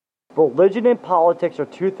Religion and politics are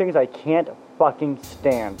two things I can't fucking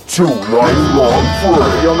stand. Two lifelong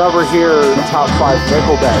friends. You'll never hear top 5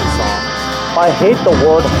 Nickelback songs. I hate the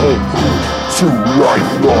word hate. Two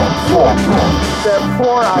lifelong friends. That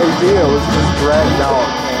poor idea was just dragged out.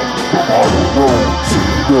 On the road to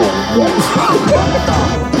nowhere.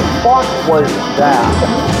 Fuck was that?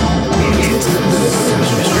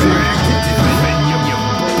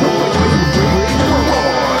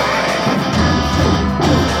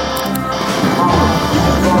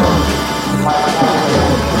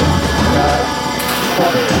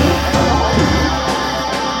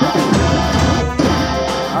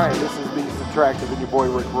 Alright, this is the Subtractive and your boy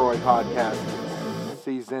Rick Roy podcast.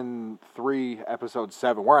 Season 3, episode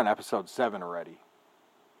 7. We're on episode 7 already.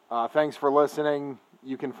 Thanks for listening.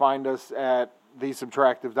 You can find us at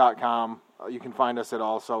thesubtractive.com. You can find us at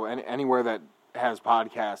also anywhere that has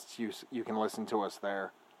podcasts. You can listen to us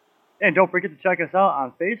there. And don't forget to check us out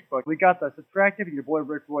on Facebook. We got the Subtractive and your boy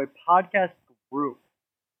Rick Roy podcast group.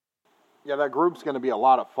 Yeah, that group's going to be a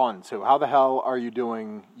lot of fun, too. How the hell are you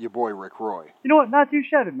doing, your boy Rick Roy? You know what? Not too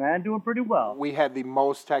shabby, man. Doing pretty well. We had the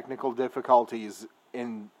most technical difficulties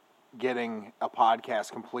in getting a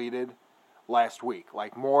podcast completed last week.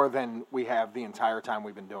 Like, more than we have the entire time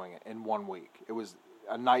we've been doing it in 1 week. It was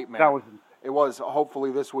a nightmare. It was.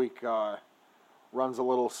 Hopefully this week runs a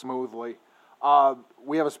little smoothly.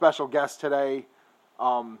 We have a special guest today.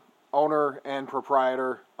 Owner and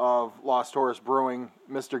proprietor of Lost Horse Brewing,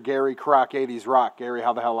 Mr. Gary Krock, 80s Rock. Gary,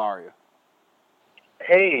 how the hell are you?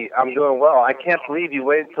 Hey, I'm doing well. I can't believe you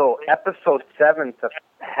waited until episode 7 to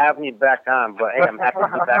have me back on, but hey, I'm happy to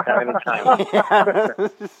be back on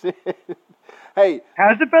anytime. Hey.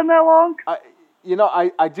 Has it been that long?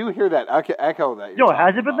 I do hear that. I can echo that. Yo,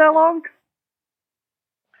 has it been that long?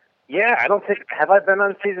 Yeah, I don't think... Have I been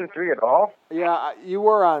on season 3 at all? Yeah, you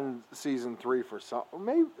were on season 3 for some...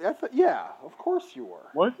 Maybe... yeah, of course you were.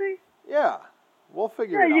 Was he? Yeah. We'll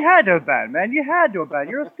figure it out. Yeah, you had to have been, man. You had to have been.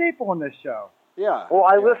 You're a staple on this show. Yeah. Well,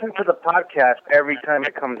 I listen to the podcast every time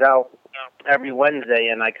it comes out, every Wednesday,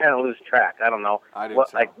 and I kind of lose track. I don't know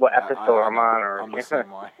what episode I'm on. Or I'm the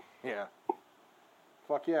same way. Yeah.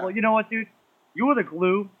 Fuck yeah. Well, you know what, dude? You are the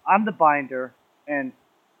glue, I'm the binder, and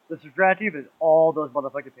the subtractive is all those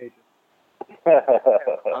motherfucking pages. I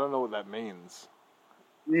don't know what that means.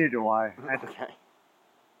 Neither do I. Okay.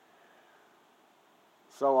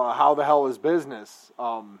 So, how the hell is business?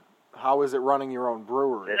 How is it running your own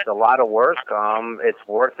brewery? It's a lot of work. It's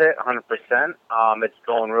worth it, 100%. It's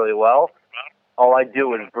going really well. All I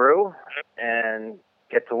do is brew and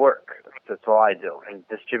get to work. That's all I do, and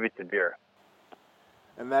distribute the beer.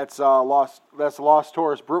 And that's Lost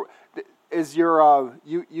Horse Brew. Is your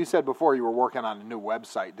you said before you were working on a new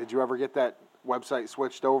website? Did you ever get that website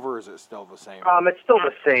switched over, or is it still the same? It's still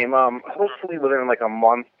the same. Hopefully within like a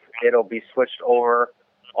month it'll be switched over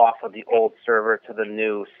off of the old server to the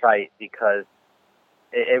new site because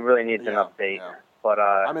it really needs an update. Yeah. But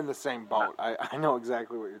I'm in the same boat. I know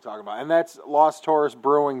exactly what you're talking about, and that's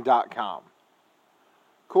losthorsebrewing.com.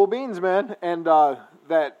 Cool beans, man. And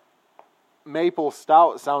that maple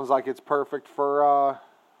stout sounds like it's perfect for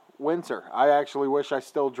winter. I actually wish I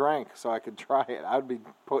still drank so I could try it. I'd be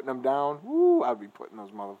putting them down. Woo, I'd be putting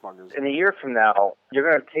those motherfuckers. In a year from now, you're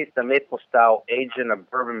going to taste the maple stout aged in a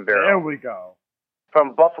bourbon barrel. There we go.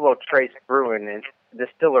 From Buffalo Trace Brewing and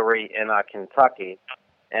Distillery in Kentucky.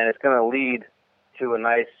 And it's going to lead to a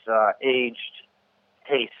nice aged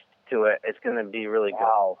taste to it. It's going to be really good.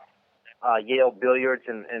 Wow. Yale Billiards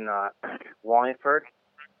in Wallingford.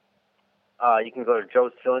 You can go to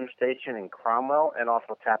Joe's Filling Station in Cromwell and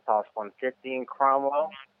also Tap House 150 in Cromwell.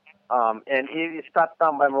 And if you stop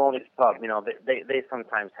down by Maloney's Pub, you know, they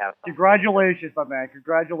sometimes have some. Congratulations, my man.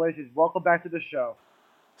 Congratulations. Welcome back to the show.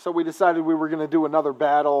 So we decided we were going to do another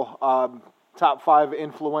battle. Top 5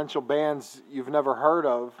 influential bands you've never heard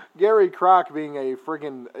of. Gary Krock being a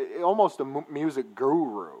friggin' almost a music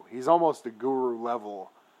guru. He's almost a guru level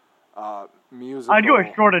musical. I do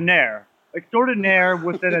extraordinaire. Extraordinaire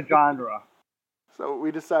within a genre. So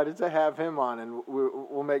we decided to have him on, and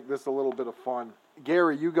we'll make this a little bit of fun.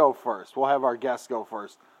 Gary, you go first. We'll have our guests go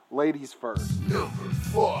first. Ladies first. Number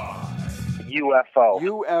 5. UFO.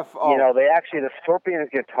 UFO. You know, the Scorpions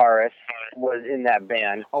guitarist was in that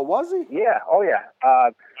band. Oh, was he? Yeah, oh yeah.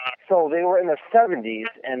 So they were in the 70s,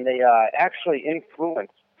 and they actually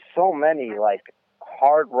influenced so many, like,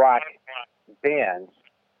 hard rock bands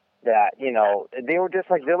that, you know, they're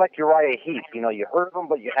like Uriah Heep. You know, you heard of them,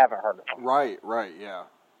 but you haven't heard of them. Right, yeah.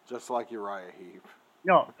 Just like Uriah Heep.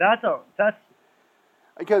 No, that's...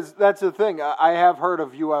 Because that's the thing. I have heard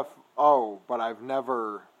of UFO, but I've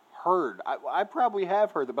never heard. I probably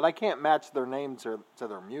have heard it, but I can't match their name to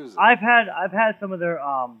their music. I've had some of their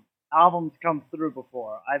albums come through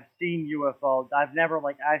before. I've seen UFO. I've never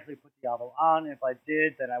like actually put the album on. If I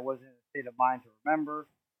did, then I wasn't in a state of mind to remember.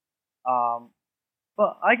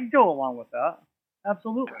 But I can go along with that.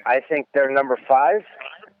 Absolutely. I think they're number 5,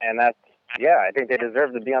 and I think they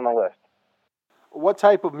deserve to be on the list. What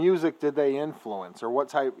type of music did they influence, or what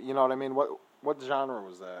type? You know what I mean? What genre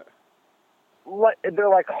was that? They're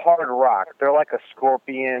like hard rock. They're like a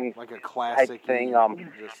Scorpion, like a classic thing.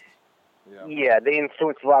 Yeah, they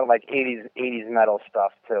influence a lot of like 80s metal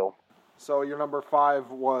stuff too. So your number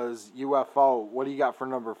 5 was UFO. What do you got for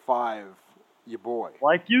number 5, your boy?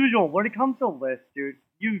 Like usual, when it comes to lists, dude,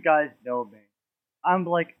 you guys know me. I'm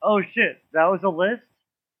like, oh shit, that was a list?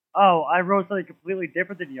 Oh, I wrote something completely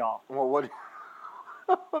different than y'all. Well, what do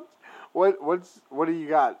you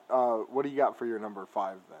got? What do you got for your number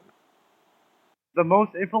 5 then? The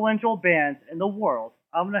most influential bands in the world.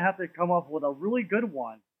 I'm gonna have to come up with a really good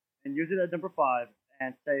one and use it at number 5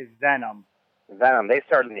 and say Venom. Venom, they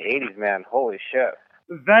started in the 80s, man. Holy shit.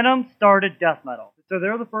 Venom started death metal. So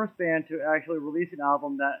they're the first band to actually release an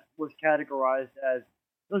album that was categorized as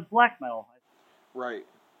black metal. Right.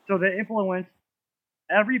 So they influenced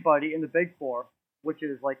everybody in the Big Four, which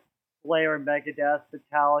is like Slayer, Megadeth,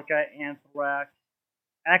 Metallica, Anthrax,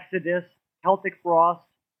 Exodus, Celtic Frost.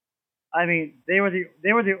 I mean, they were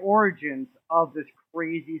the origins of this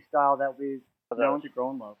crazy style that we've known to grow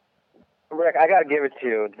and love. Rick, I gotta give it to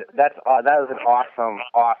you. That was an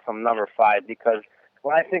awesome number 5, because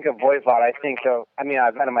when I think of Voivod,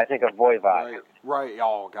 Venom, I think of Voivod. Right.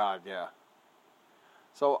 Oh God, yeah.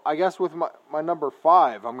 So I guess with my number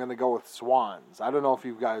 5, I'm going to go with Swans. I don't know if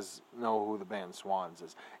you guys know who the band Swans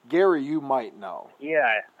is. Gary, you might know.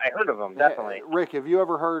 Yeah, I heard of them, definitely. Rick, have you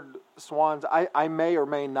ever heard Swans? I may or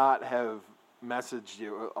may not have messaged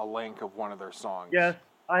you a link of one of their songs. Yes,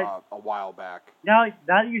 a while back. Now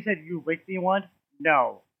that you said you linked me one,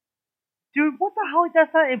 no. Dude, what the hell?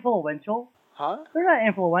 That's not influential. Huh? They're not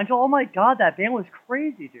influential. Oh my god, that band was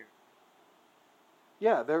crazy, dude.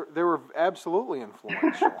 Yeah, they were absolutely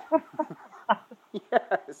influential.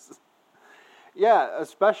 Yes. Yeah,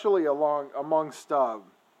 especially amongst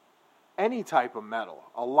any type of metal.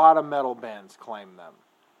 A lot of metal bands claim them.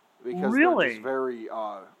 Because really? They're just very,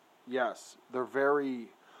 yes, they're very,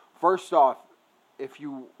 first off, if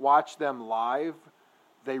you watch them live,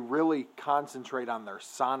 they really concentrate on their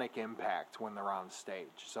sonic impact when they're on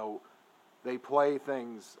stage. So they play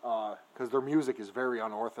things, because their music is very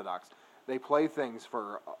unorthodox. They play things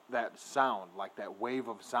for that sound, like that wave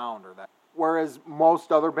of sound, or that. Whereas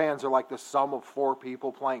most other bands are like the sum of 4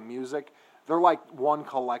 people playing music. They're like one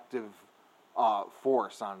collective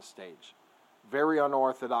force on stage. Very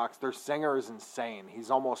unorthodox. Their singer is insane.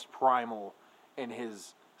 He's almost primal in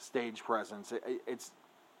his stage presence. It's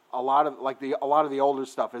a lot of the older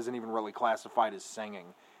stuff isn't even really classified as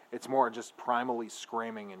singing. It's more just primally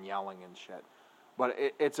screaming and yelling and shit. But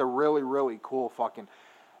it's a really, really cool fucking.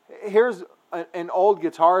 Here's an old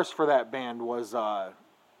guitarist for that band was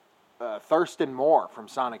Thurston Moore from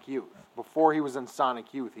Sonic Youth. Before he was in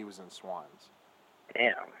Sonic Youth, he was in Swans.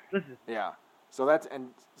 Damn. Yeah. So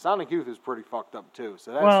and Sonic Youth is pretty fucked up too.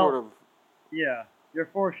 So that's sort of. Yeah, you're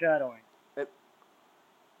foreshadowing.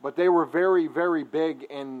 But they were very, very big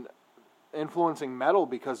in influencing metal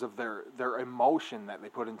because of their emotion that they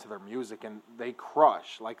put into their music, and they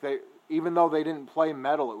crush. Even though they didn't play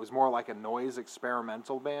metal, it was more like a noise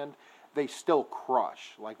experimental band. They still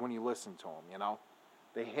crush, like when you listen to them, you know?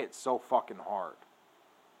 They hit so fucking hard.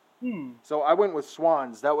 So I went with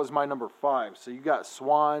Swans. That was my number 5. So you got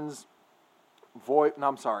Swans,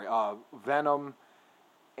 Venom,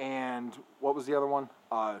 and what was the other one?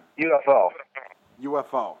 UFO.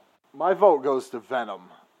 My vote goes to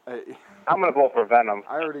Venom. I'm going to vote for Venom.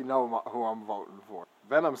 I already know who I'm voting for.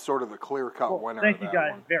 Venom's sort of the clear-cut winner. Thank of you that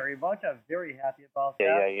guys one. very much. I'm very happy about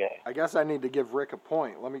that. Yeah. I guess I need to give Rick a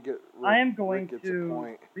point. Let me get. I am going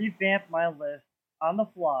to revamp my list on the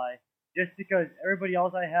fly, just because everybody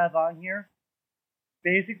else I have on here,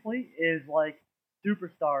 basically, is like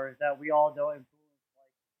superstars that we all know influence.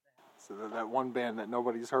 So that one band that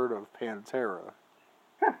nobody's heard of, Pantera.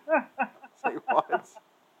 Say what?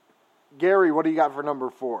 Gary, what do you got for number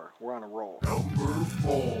 4? We're on a roll. Number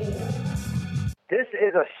 4. This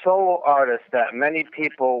is a solo artist that many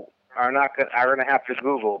people are going to have to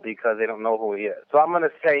Google because they don't know who he is. So I'm going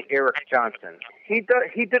to say Eric Johnson. He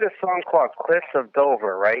did a song called Cliffs of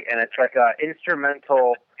Dover, right? And it's like an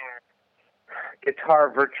instrumental guitar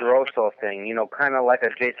virtuoso thing, you know, kind of like a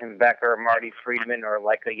Jason Becker, Marty Friedman, or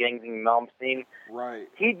like a Yngwie Malmsteen. Right.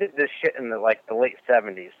 He did this shit in the late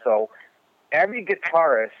 70s. So every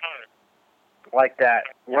guitarist like that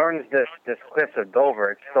learns this Cliffs of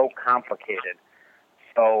Dover. It's so complicated.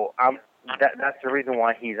 So that's the reason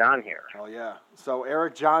why he's on here. Oh, yeah. So,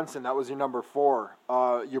 Eric Johnson, that was your number 4.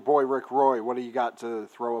 Your boy Rick Roy, what do you got to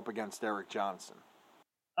throw up against Eric Johnson?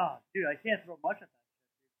 Oh, dude, I can't throw much at that shit,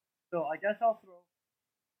 dude. So I guess I'll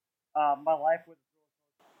throw My Life with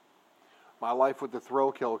My Life with the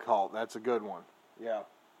Thrill Kill Cult. That's a good one. Yeah.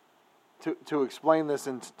 To explain this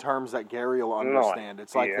in terms that Gary will understand,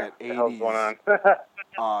 it's like that 80s,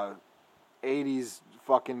 80s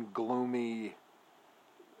fucking gloomy,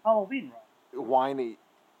 Halloween Run. whiny,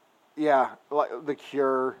 yeah, like The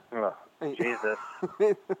Cure. Oh, Jesus.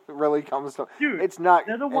 It really comes to, Dude, it's not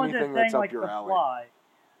they're the ones anything that sang that's up like your The alley. Fly.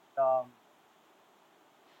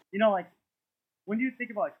 You know, like when you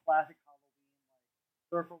think about classic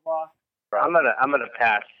Halloween, like surfer rock. I'm gonna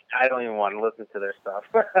pass. I don't even want to listen to their stuff.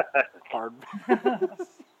 Hard.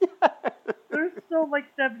 They're so like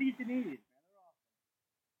 70s and 80s.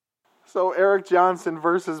 So Eric Johnson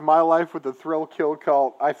versus My Life with the Thrill Kill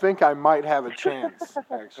Cult. I think I might have a chance,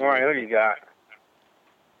 actually. All right, who do you got?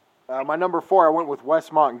 My number 4, I went with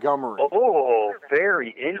Wes Montgomery. Oh, very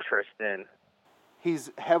interesting.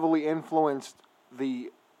 He's heavily influenced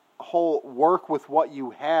the whole work with what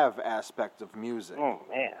you have aspect of music. Oh,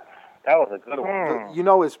 man. That was a good one. You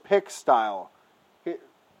know his pick style.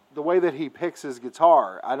 The way that he picks his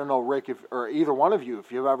guitar. I don't know, Rick, or either one of you,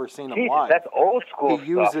 if you've ever seen him Jesus, live. that's old school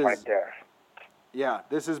He stuff uses- right there. Yeah,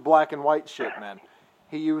 this is black and white shit, man.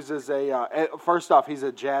 He uses first off, he's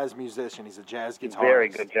a jazz musician. He's a jazz guitarist. Very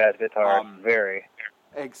good jazz guitarist. Very.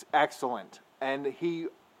 Excellent. And he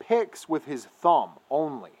picks with his thumb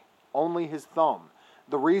only. Only his thumb.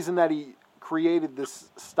 The reason that he created this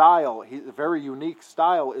style, a very unique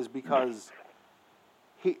style, is because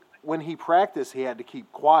when he practiced, he had to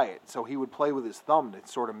keep quiet. So he would play with his thumb to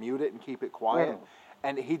sort of mute it and keep it quiet.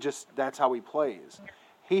 And that's how he plays.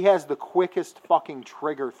 He has the quickest fucking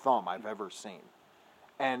trigger thumb I've ever seen.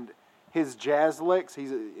 And his jazz licks,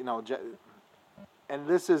 and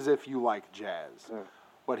this is if you like jazz,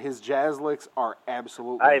 but his jazz licks are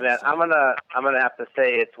absolutely Hey, man, insane. I'm gonna have to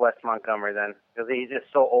say it's Wes Montgomery then, because he's just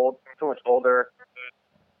so old, so much older.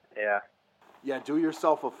 Yeah. Yeah, do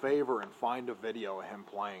yourself a favor and find a video of him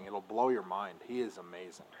playing. It'll blow your mind. He is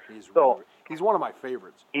amazing. He's one of my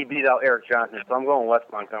favorites. He beat out Eric Johnson, so I'm going Wes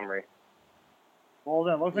Montgomery. Well,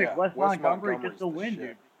 then it looks like Wes Montgomery gets the Montgomery's win, the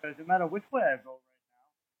dude. Because no matter which way I go right now,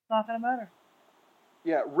 it's not going to matter.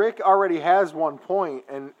 Yeah, Rick already has 1 point,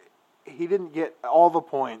 and he didn't get all the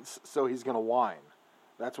points, so he's going to whine.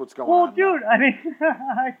 That's what's going on. Well, dude, I mean,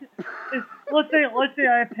 let's say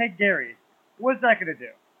I pick Gary. What's that going to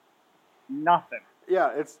do? Nothing. Yeah,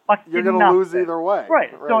 Fucking you're going to lose either way.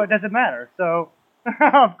 Right, so it doesn't matter. So,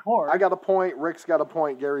 of course. I got a point, Rick's got a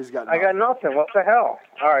point, Gary's got nothing. I got nothing. What the hell?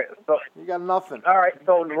 All right, so You got nothing. all right,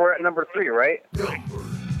 so we're at number 3, right?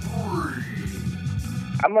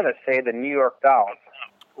 I'm gonna say the New York Dolls.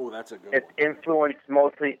 Oh, that's a good It's one. influenced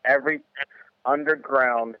mostly every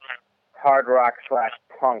underground hard rock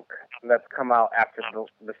 / punk that's come out after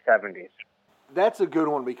the 70s. That's a good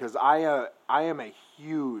one because I am a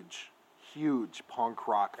huge punk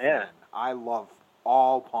rock fan. Yeah. I love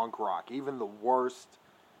all punk rock, even the worst,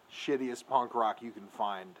 shittiest punk rock you can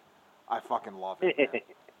find. I fucking love it.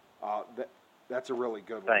 Man. That's a really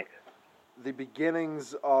good one. Thanks. The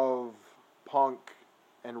beginnings of punk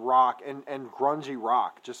and rock and grungy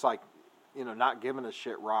rock, just like, not giving a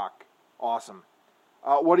shit rock. Awesome.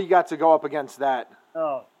 What do you got to go up against that?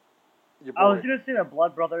 Oh, Your I was boy? going to say the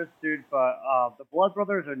Blood Brothers, dude, but the Blood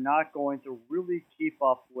Brothers are not going to really keep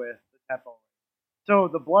up with the tempo. So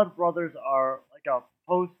the Blood Brothers are like a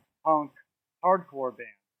post-punk hardcore band.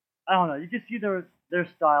 I don't know. You can see their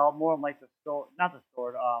style more like the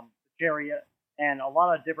Chariot, and a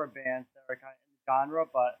lot of different bands that are kind of in the genre,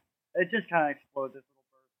 but it just kind of exploded this little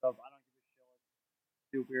burst of I don't give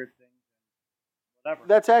a shit, do weird things, and whatever.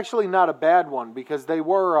 That's actually not a bad one because they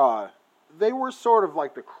were sort of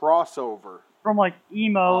like the crossover. From like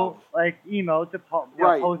emo to punk.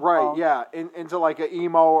 Right, yeah, into like a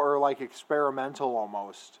emo or like experimental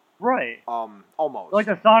almost. Right. Almost. Like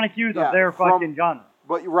the Sonic Youth Yeah, of their fucking genre.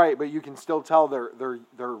 But you can still tell their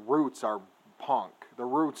roots are punk. Their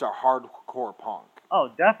roots are hardcore punk. Oh,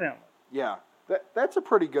 definitely. Yeah, that's a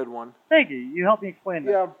pretty good one. Thank you. You helped me explain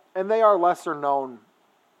that. Yeah, and they are lesser known.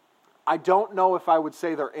 I don't know if I would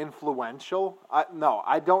say they're influential. I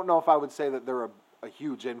don't know if I would say that they're a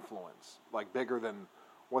huge influence, like bigger than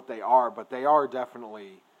what they are, but they are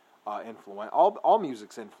definitely influential. All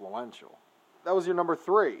music's influential. That was your number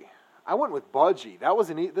 3. I went with Budgie.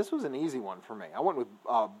 This was an easy one for me. I went with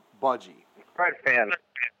Budgie. Fred fan.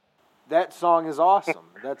 that song is awesome.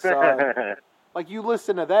 That's like you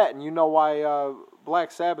listen to that and you know why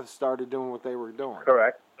Black Sabbath started doing what they were doing.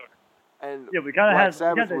 Correct. And Yeah, we kind of had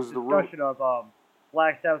Sabbath this was the root. discussion of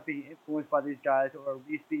Black Sabbath being influenced by these guys, or at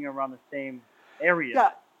least being around the same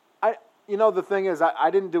area. Yeah, the thing is,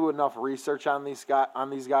 I didn't do enough research on these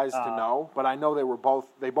guys to know, but I know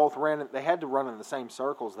they both ran. They had to run in the same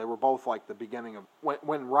circles. They were both like the beginning of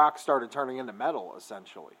when rock started turning into metal,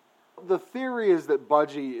 essentially. The theory is that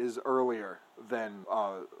Budgie is earlier than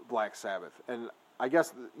Black Sabbath, and I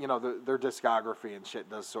guess their discography and shit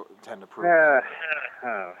does tend to prove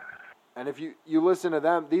that. And if you listen to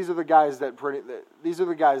them, these are the guys that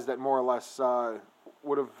more or less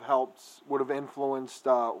would have influenced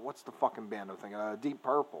what's the fucking band I'm thinking? Deep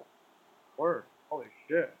Purple. Word. Holy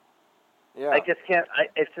shit. Yeah. I just can't.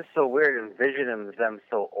 It's just so weird envisioning them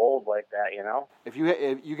so old like that, If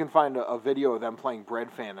you can find a video of them playing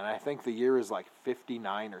Bread Fan, and I think the year is like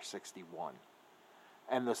 59 or 61,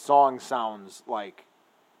 and the song sounds like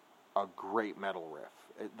a great metal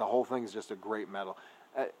riff. The whole thing's just a great metal.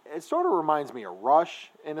 It sort of reminds me of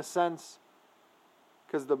Rush in a sense,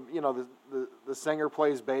 because the singer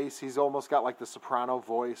plays bass. He's almost got like the soprano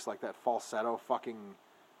voice, like that falsetto fucking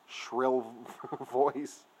shrill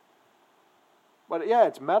voice. But yeah,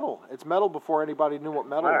 it's metal. It's metal before anybody knew what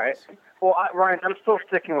metal was. All right. Well, Ryan, I'm still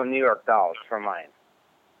sticking with New York Dolls for mine.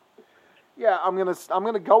 Yeah, I'm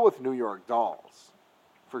gonna go with New York Dolls,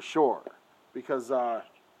 for sure, because that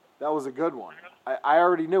was a good one. I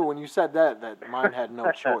already knew when you said that mine had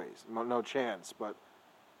no choice, no chance. But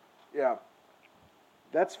yeah,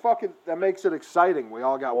 that makes it exciting. We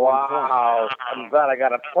all got one point. Wow, I'm glad I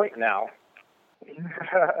got a point now.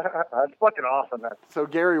 That's fucking awesome. So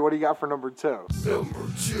Gary, what do you got for number 2? Number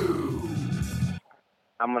 2.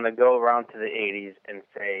 I'm gonna go around to the '80s and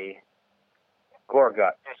say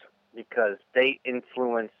Gorguts, because they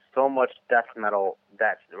influenced so much death metal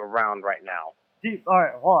that's around right now. See, all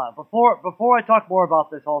right, hold on. Before I talk more about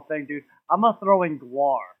this whole thing, dude, I'm gonna throw in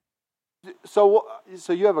Gwar. So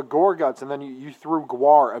you have a Gorguts, and then you threw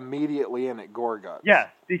Gwar immediately in at Gorguts. Yes,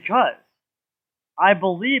 because I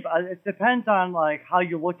believe it depends on like how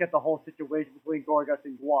you look at the whole situation between Gorguts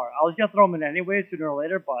and Gwar. I was gonna throw them in anyway sooner or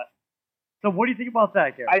later, but so what do you think about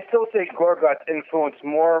that, Gary? I still think Gorguts influenced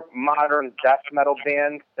more modern death metal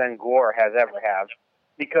bands than Gwar has ever have.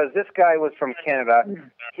 Because this guy was from Canada.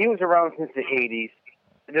 He was around since the 80s.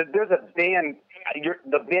 There's a band,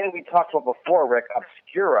 the band we talked about before, Rick,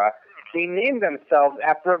 Obscura, they named themselves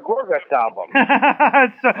after a Gorguts album.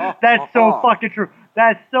 That's so fucking true.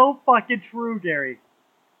 That's so fucking true, Gary.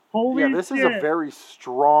 Holy shit. Yeah, this is a very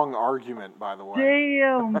strong argument, by the way.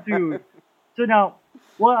 Damn, dude. So now,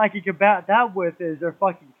 what I can combat that with is their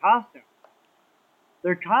fucking costumes.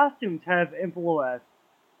 Their costumes have influenced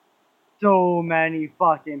so many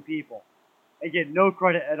fucking people. They get no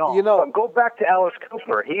credit at all. Go back to Alice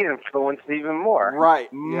Cooper. He influenced even more. Right,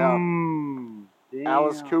 yeah.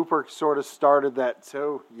 Alice Cooper sort of started that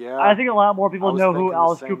too, yeah. I think a lot more people know who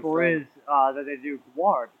Alice Cooper is than they do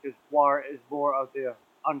Gwar, because Gwar is more of the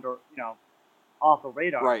off the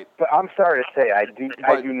radar. Right. But I'm sorry to say, I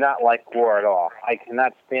do not like Gwar at all. I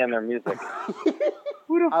cannot stand their music.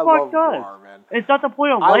 Who the fuck does? Gwar, man. It's not the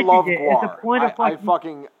point of liking it. Gwar. It's the point of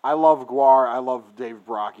fucking... I love Gwar. I love Dave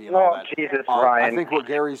Brockie and all that. Jesus, Ryan. I think what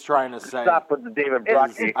Gary's trying to say... Stop with the David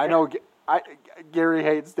Brockie. I know Gary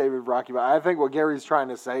hates David Brockie, but I think what Gary's trying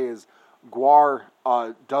to say is Gwar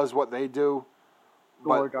does what they do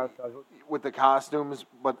with the costumes,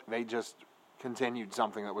 but they just continued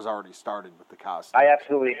something that was already started with the costumes. I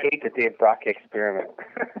absolutely hate the Dave Brockie experiment.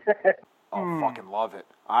 Fucking love it.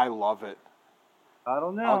 I love it. I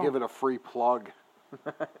don't know. I'll give it a free plug.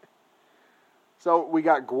 So we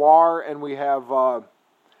got Gwar, and we have... now,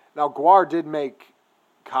 Gwar did make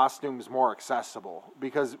costumes more accessible,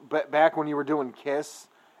 because back when you were doing Kiss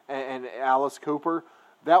and Alice Cooper,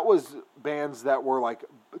 that was bands that were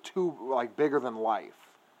bigger than life.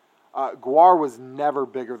 Gwar was never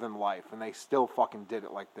bigger than life, and they still fucking did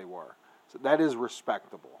it like they were. So that is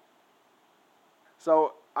respectable.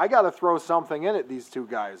 So I got to throw something in at these two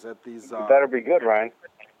guys. You better be good, Ryan.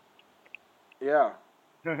 Yeah.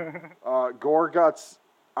 Gorguts.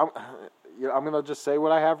 I'm going to just say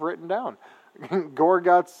what I have written down.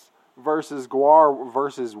 Gorguts versus Gwar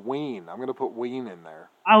versus Ween. I'm going to put Ween in there.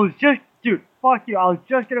 Dude, fuck you. I was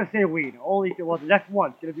just going to say Ween. The next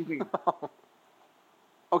one's going to be Ween.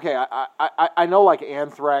 Okay, I know like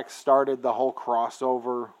Anthrax started the whole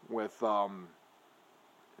crossover with the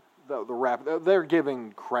rap. They're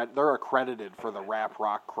giving credit. They're accredited for the rap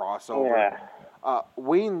rock crossover. Yeah.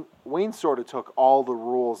 Ween sort of took all the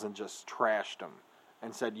rules and just trashed them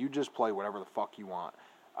and said, "You just play whatever the fuck you want."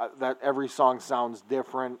 that every song sounds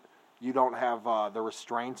different. You don't have the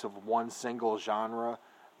restraints of one single genre.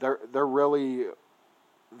 They're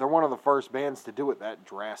one of the first bands to do it that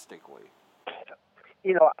drastically.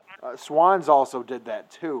 You know, Swans also did that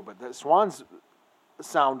too, but the Swans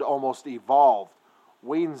sound almost evolved.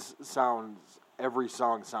 Wayne's every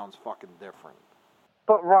song sounds fucking different.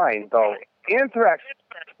 but Ryan, though, Anthrax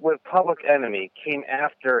with Public Enemy came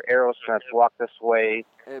after Aerosmith's Walk This Way.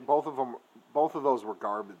 Both of those were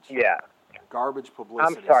garbage. Yeah. Garbage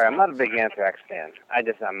publicity. I'm sorry, songs. I'm not a big Anthrax fan.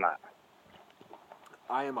 I'm not.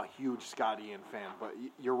 I am a huge Scott Ian fan, but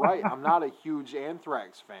you're right. I'm not a huge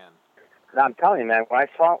Anthrax fan. No, I'm telling you, man, when I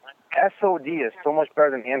saw SOD is so much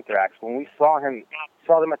better than Anthrax. When we saw them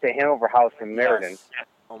at the Hanover House in Meriden. Yes.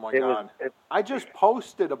 Oh my God. I just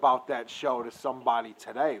posted about that show to somebody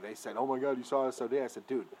today. They said, "Oh my God, you saw SOD?" I said,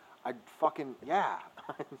 "Dude, I fucking, yeah."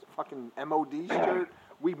 Fucking MOD shirt.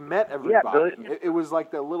 We met everybody. Yeah, it was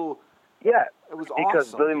like the little... Yeah, it was because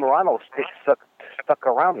awesome. Billy Morano stuck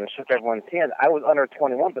around and shook everyone's hand. I was under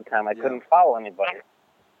 21 at the time. I couldn't follow anybody.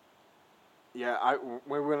 Yeah,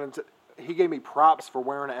 we went into... He gave me props for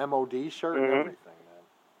wearing an MOD shirt and everything, man.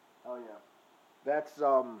 Oh, yeah. That's,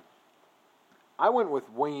 I went with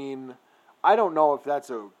Ween. I don't know if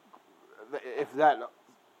that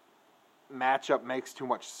matchup makes too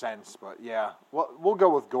much sense, but yeah. We'll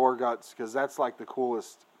go with Gorguts, because that's like the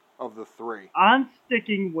coolest of the three. I'm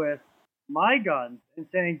sticking with my guns and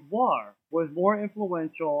saying Guar was more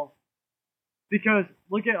influential because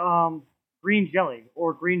look at Green Jelly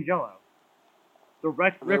or Green Jello. They've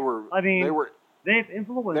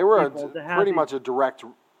influenced people to have pretty much a direct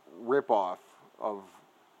rip-off of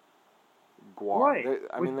Guar. Right,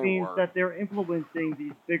 which means that they're influencing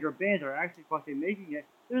these bigger bands that are actually fucking making it.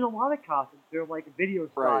 There's a lot of costumes. They're like video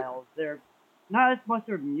styles. Right. They're not as much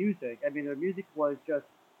their music. I mean, their music was just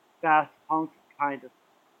fast punk kind of,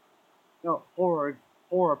 horror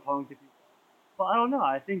punk, if you will. But I don't know.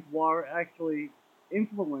 I think Guar actually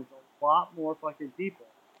influenced a lot more fucking people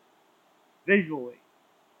visually.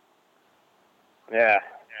 Yeah.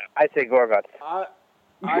 I say Gorguts.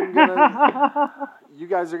 I'm gonna. You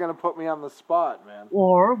guys are gonna put me on the spot, man.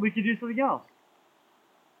 Or we could do something else.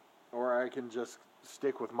 Or I can just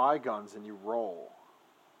stick with my guns and you roll.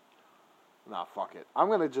 Nah, fuck it. I'm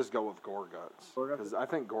gonna just go with Gorguts because I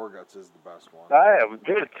think Gorguts is the best one.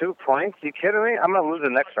 Dude, 2 points? You kidding me? I'm gonna lose the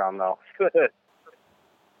next round though.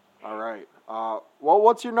 All right. Well,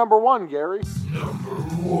 what's your number one, Gary? Number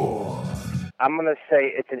one. I'm gonna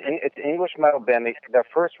say it's an English metal band. Their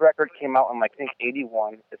first record came out in I think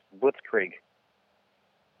 '81. It's Blitzkrieg.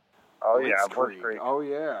 Oh yeah, Blitzkrieg. Oh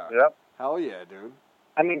yeah. Yep. Hell yeah, dude.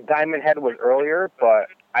 I mean, Diamond Head was earlier, but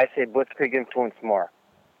I say Blitzkrieg influenced more.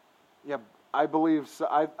 Yeah, I believe so.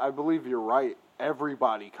 I believe you're right.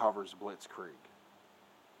 Everybody covers Blitzkrieg.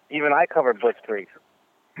 Even I covered Blitzkrieg.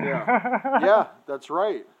 Yeah. Yeah, that's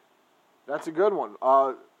right. That's a good one.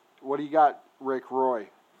 What do you got, Rick Roy,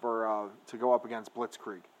 for to go up against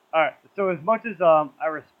Blitzkrieg? All right. So as much as I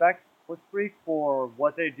respect Blitzkrieg for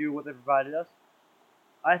what they do, what they provided us,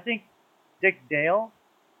 I think Dick Dale,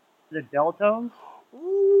 the Deltones.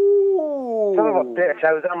 Ooh. Son of a bitch,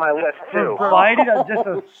 I was on my list too. Provided just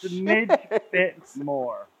a smidge bit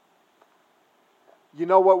more. You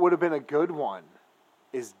know what would have been a good one?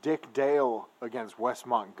 Is Dick Dale against Wes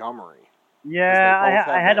Montgomery. Yeah,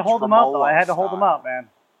 I had to hold them up, though. I had to hold them up, man.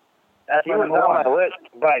 He was on my list,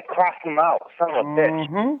 but I crossed him out. Son of a bitch.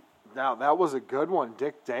 Mm-hmm. Now, that was a good one,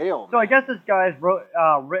 Dick Dale. So I guess this guy's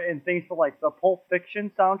written things for, like, the Pulp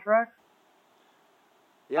Fiction soundtrack.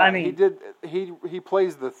 Yeah, I mean, he did. He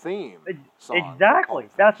plays the theme song. Exactly.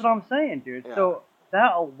 That's what I'm saying, dude. Yeah. So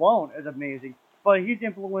that alone is amazing. But he's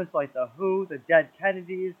influenced like the Who, the Dead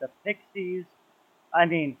Kennedys, the Pixies. I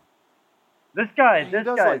mean, this guy. He this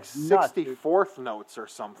does guy's like 64th nuts, notes or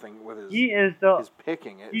something with his. He is his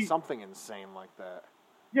picking. It's something insane like that.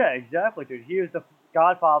 Yeah, exactly, dude. He is the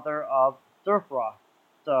godfather of surf rock.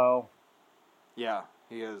 So. Yeah.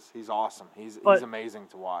 He is. He's awesome. He's amazing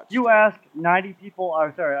to watch. You ask 90 people,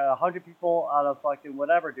 100 people out of fucking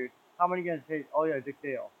whatever, dude. How many guys say, "Oh yeah, Dick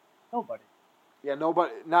Dale"? Nobody. Yeah,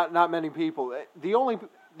 nobody. Not many people. The only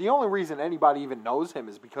reason anybody even knows him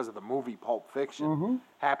is because of the movie Pulp Fiction. Mm-hmm.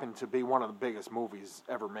 Happened to be one of the biggest movies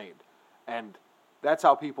ever made, and that's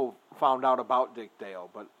how people found out about Dick Dale.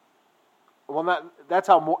 But that's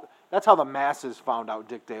how the masses found out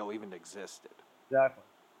Dick Dale even existed. Exactly.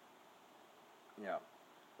 Yeah.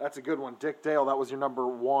 That's a good one. Dick Dale, that was your number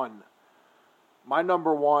one. My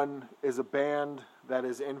number one is a band that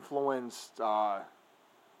has influenced the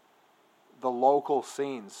local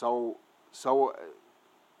scene so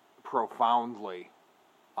profoundly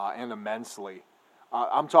and immensely.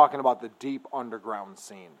 I'm talking about the deep underground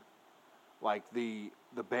scene, like the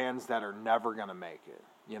bands that are never gonna make it.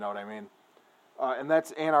 You know what I mean? And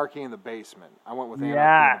that's Anarchy in the Basement. I went with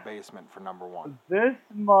Anarchy in the Basement for number 1. This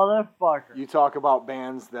motherfucker. You talk about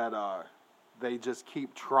bands that they just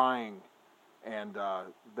keep trying, and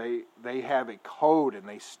they have a code, and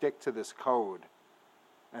they stick to this code,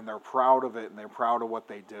 and they're proud of it, and they're proud of what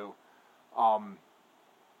they do.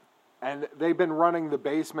 And they've been running the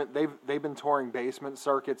basement. They've been touring basement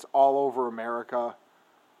circuits all over America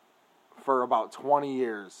for about 20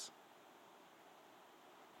 years.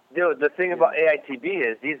 Dude, the thing about AITB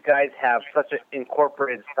is these guys have such an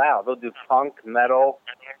incorporated style. They'll do punk, metal.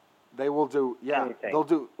 They will do, anything. They'll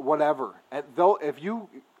do whatever. And if you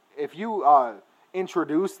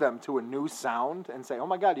introduce them to a new sound and say, "Oh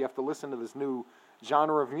my God, you have to listen to this new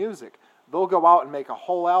genre of music," they'll go out and make a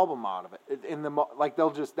whole album out of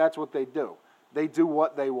it. That's what they do. They do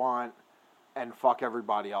what they want and fuck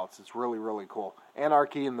everybody else. It's really, really cool.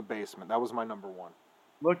 Anarchy in the Basement. That was my number 1.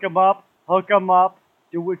 Look them up, hook them up,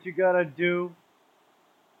 do what you gotta do,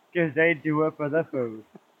 because they do it for the food.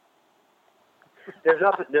 There's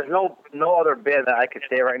no other band that I could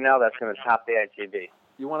say right now that's going to top the AITB.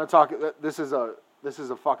 You want to talk? This is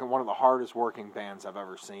a fucking one of the hardest working bands I've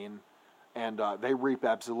ever seen, and they reap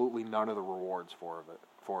absolutely none of the rewards for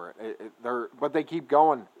it. But they keep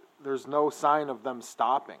going. There's no sign of them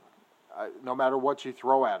stopping. No matter what you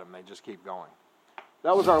throw at them, they just keep going.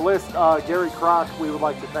 That was our list. Gary Krock, we would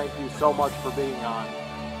like to thank you so much for being on.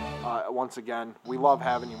 Once again, we love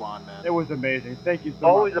having you on, man. It was amazing. Thank you so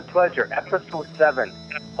Always much. a pleasure. Episode 7.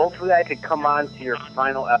 Hopefully I could come on to your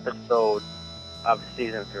final episode of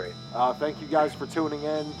Season 3. Thank you guys for tuning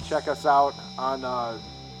in. Check us out on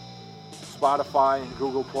Spotify and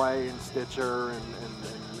Google Play and Stitcher and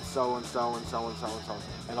so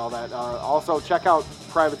and all that. Also, check out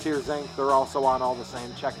Privateers Inc. They're also on all the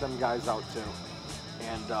same. Check them guys out, too.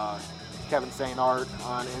 And Kevin St. Art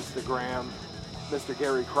on Instagram. Mr.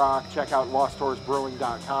 Gary Krock. Check out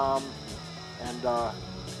LostHorseBrewing.com and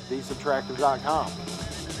TheSubtractive.com.